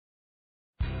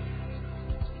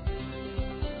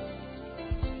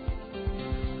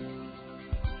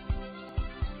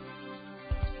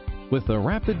with the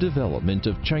rapid development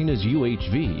of China's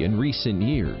UHV in recent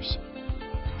years,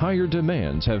 higher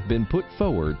demands have been put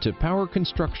forward to power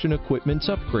construction equipment's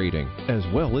upgrading as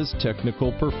well as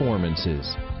technical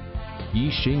performances.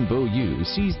 Yixing Boyu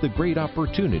seized the great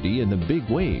opportunity in the big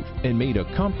wave and made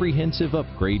a comprehensive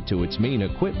upgrade to its main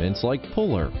equipments like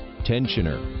puller,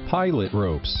 tensioner, pilot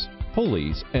ropes,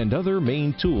 pulleys, and other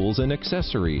main tools and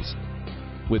accessories.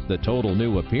 With the total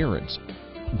new appearance,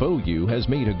 Boyu has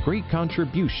made a great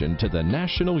contribution to the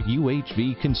national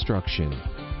UHV construction.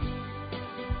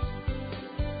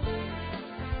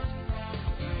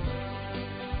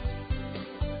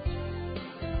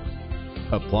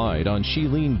 Applied on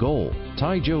Shilin Goal,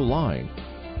 Taizhou Line,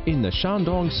 in the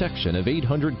Shandong section of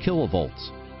 800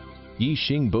 kilovolts,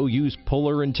 Yixing Boyu's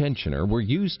puller and tensioner were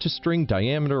used to string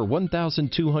diameter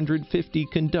 1,250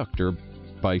 conductor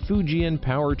by Fujian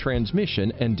Power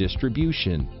Transmission and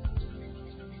Distribution.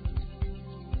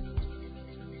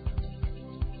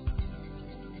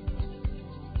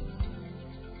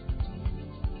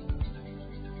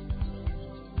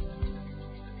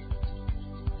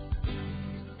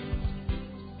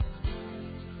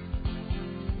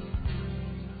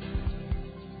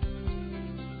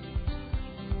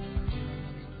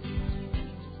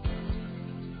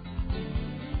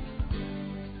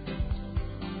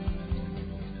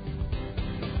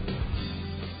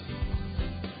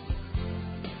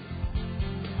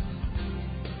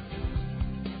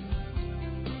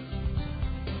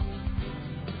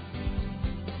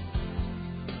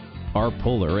 Our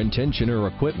puller and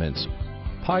tensioner equipments,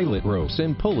 pilot ropes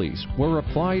and pulleys were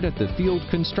applied at the field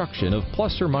construction of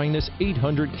plus or minus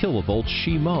 800 kilovolts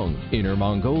Shimeng, Inner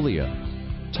Mongolia,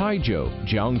 Taizhou,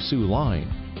 Jiangsu Line,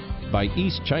 by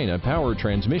East China Power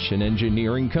Transmission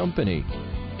Engineering Company.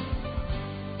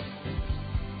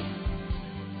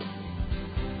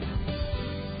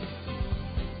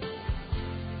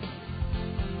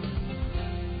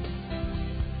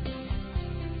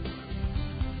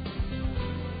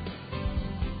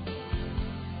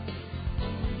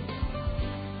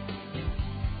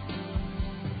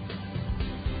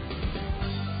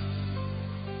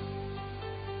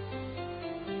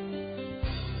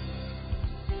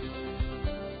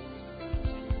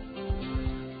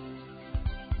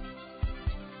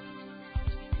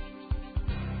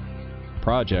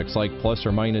 Projects like plus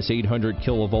or minus 800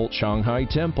 kilovolt Shanghai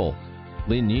Temple,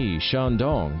 Linyi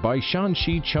Shandong by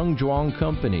Shanxi Chengzhuang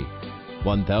Company,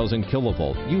 1000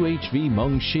 kilovolt UHV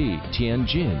Mengxi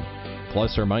Tianjin,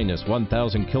 plus or minus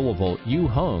 1000 kilovolt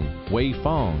Yuheng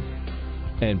Weifang,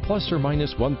 and plus or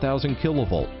minus 1000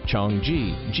 kilovolt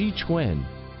Changji Jichuan,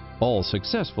 all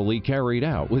successfully carried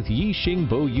out with Yixing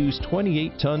Boyu's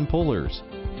 28-ton pullers,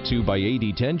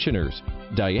 2x80 tensioners,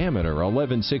 diameter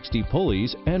 1160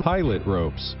 pulleys, and pilot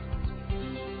ropes.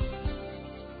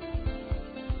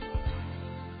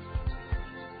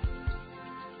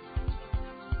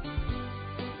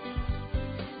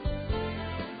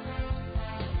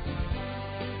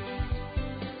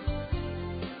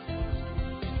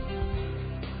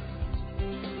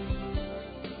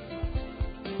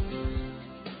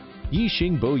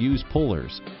 Yixing Boyu's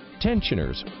pullers,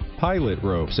 tensioners, pilot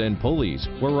ropes, and pulleys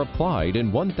were applied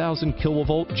in 1000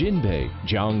 kilovolt Jinbei,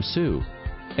 Jiangsu,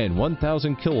 and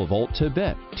 1000 kilovolt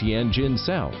Tibet, Tianjin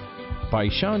South, by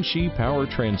Shanxi Power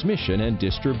Transmission and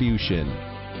Distribution.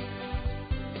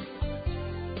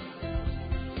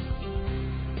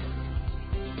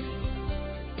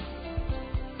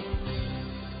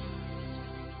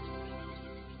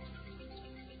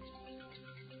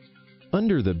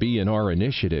 Under the B&R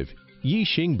initiative,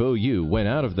 Yixing Boyu went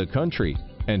out of the country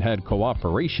and had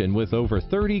cooperation with over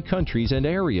 30 countries and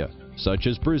area, such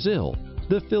as Brazil,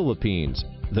 the Philippines,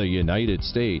 the United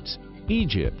States,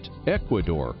 Egypt,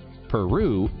 Ecuador,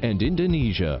 Peru, and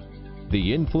Indonesia.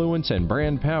 The influence and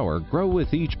brand power grow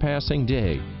with each passing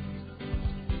day.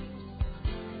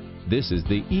 This is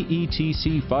the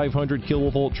EETC 500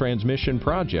 kilovolt transmission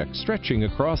project stretching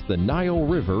across the Nile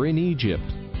River in Egypt,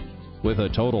 with a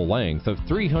total length of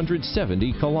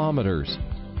 370 kilometers.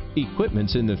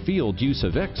 Equipment's in the field use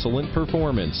of excellent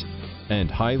performance and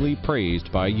highly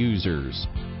praised by users.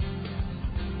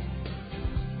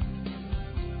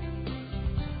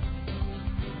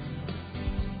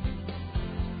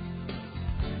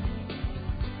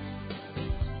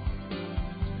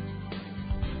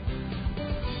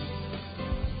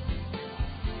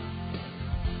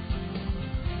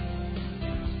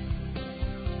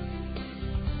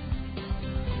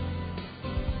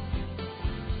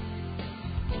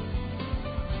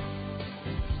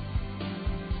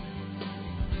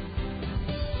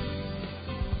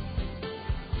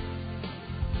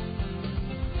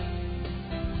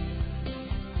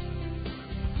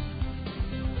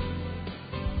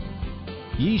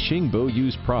 Yixing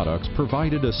Boyu's products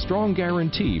provided a strong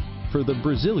guarantee for the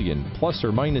Brazilian plus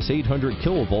or minus 800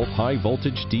 kilovolt high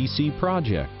voltage DC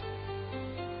project.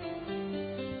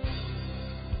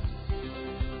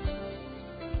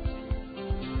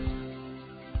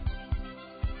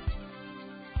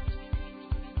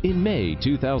 In May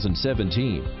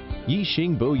 2017,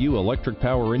 Yixing Boyu Electric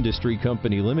Power Industry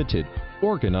Company Limited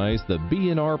organized the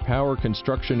B&R Power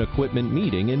Construction Equipment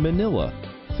meeting in Manila,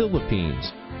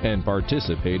 Philippines, and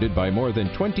participated by more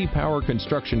than 20 power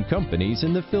construction companies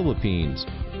in the Philippines.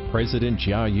 President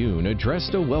Jia Yun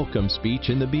addressed a welcome speech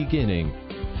in the beginning.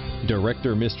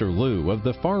 Director Mr. Liu of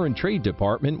the Foreign Trade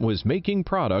Department was making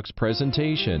products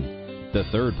presentation. The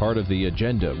third part of the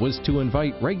agenda was to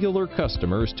invite regular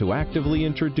customers to actively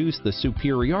introduce the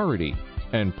superiority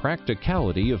and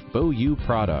practicality of Boyu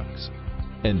products.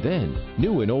 And then,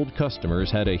 new and old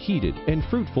customers had a heated and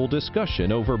fruitful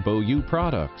discussion over Boyu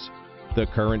products, the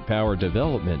current power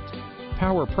development,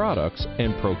 power products,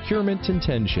 and procurement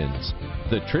intentions.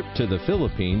 The trip to the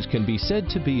Philippines can be said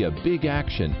to be a big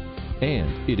action,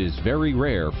 and it is very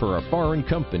rare for a foreign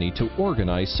company to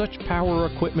organize such power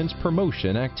equipment's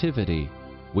promotion activity.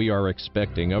 We are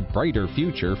expecting a brighter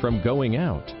future from going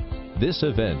out. This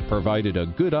event provided a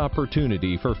good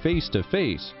opportunity for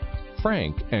face-to-face,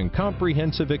 frank and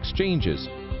comprehensive exchanges,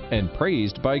 and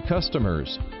praised by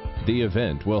customers. The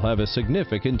event will have a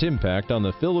significant impact on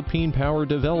the Philippine power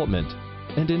development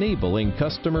and enabling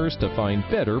customers to find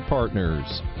better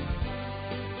partners.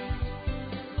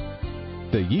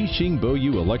 The Yixing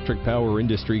Boyu Electric Power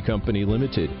Industry Company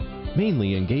Limited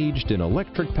mainly engaged in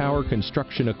electric power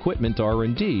construction equipment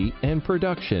R&D and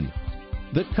production.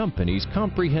 The company's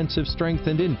comprehensive strength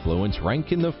and influence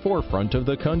rank in the forefront of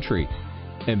the country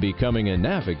and becoming a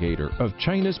navigator of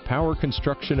China's power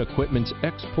construction equipment's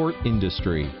export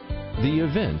industry. The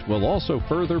event will also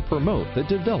further promote the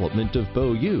development of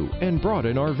Boyu and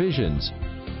broaden our visions,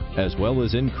 as well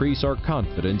as increase our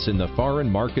confidence in the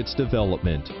foreign market's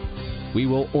development. We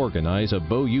will organize a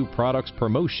Boyu products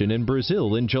promotion in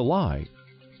Brazil in July,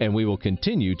 and we will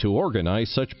continue to organize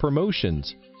such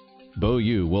promotions.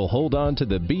 Boyu will hold on to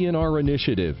the B&R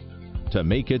initiative to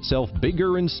make itself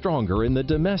bigger and stronger in the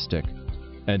domestic,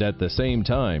 and at the same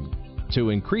time, to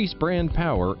increase brand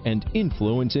power and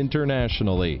influence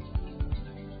internationally.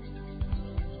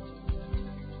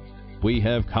 We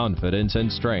have confidence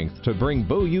and strength to bring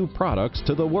Boyu products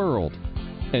to the world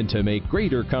and to make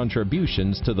greater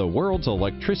contributions to the world's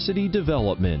electricity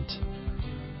development.